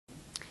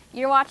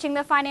You're watching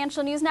the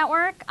Financial News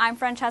Network. I'm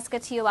Francesca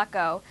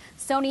Tiulecco.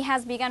 Sony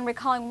has begun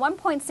recalling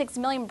 1.6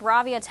 million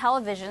Bravia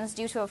televisions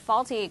due to a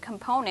faulty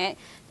component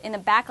in the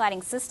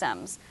backlighting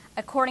systems.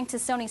 According to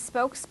Sony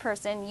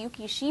spokesperson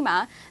Yuki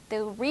Shima,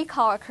 the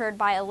recall occurred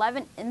by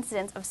 11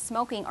 incidents of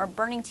smoking or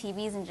burning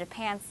TVs in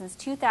Japan since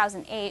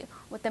 2008,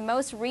 with the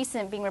most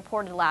recent being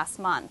reported last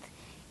month.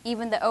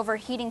 Even the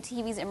overheating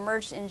TVs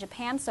emerged in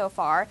Japan so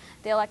far,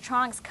 the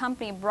electronics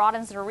company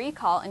broadens the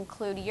recall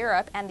include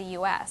Europe and the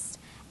U.S.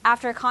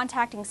 After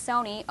contacting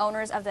Sony,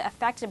 owners of the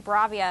affected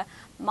Bravia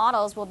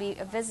models will be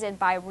visited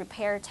by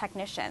repair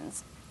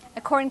technicians.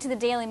 According to the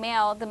Daily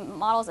Mail, the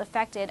models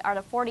affected are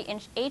the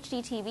 40-inch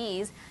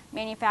HDTVs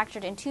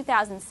manufactured in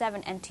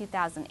 2007 and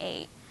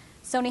 2008.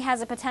 Sony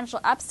has a potential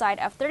upside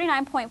of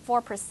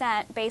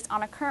 39.4% based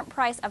on a current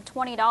price of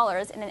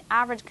 $20 and an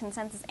average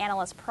consensus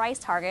analyst price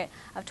target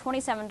of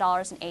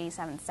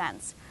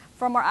 $27.87.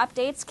 For more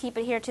updates, keep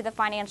it here to the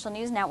Financial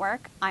News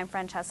Network. I'm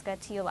Francesca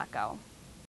Tiulecco.